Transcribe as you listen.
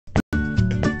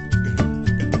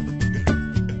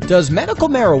Does medical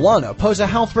marijuana pose a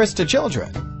health risk to children?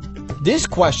 This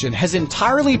question has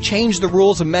entirely changed the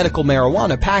rules of medical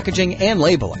marijuana packaging and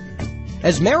labeling.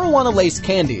 As marijuana-laced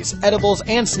candies, edibles,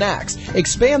 and snacks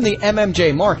expand the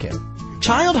MMJ market,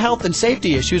 child health and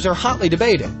safety issues are hotly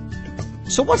debated.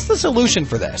 So what's the solution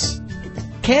for this?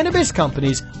 Cannabis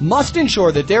companies must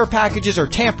ensure that their packages are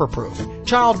tamper-proof,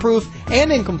 child-proof,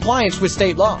 and in compliance with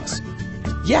state laws.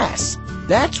 Yes,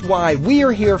 that's why we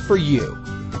are here for you.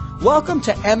 Welcome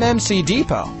to MMC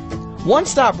Depot,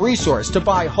 one-stop resource to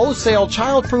buy wholesale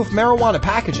child-proof marijuana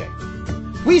packaging.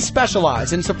 We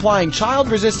specialize in supplying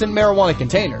child-resistant marijuana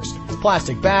containers,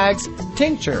 plastic bags,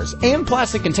 tinctures, and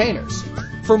plastic containers.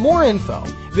 For more info,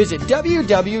 visit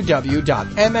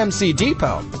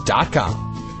www.mmcdepot.com.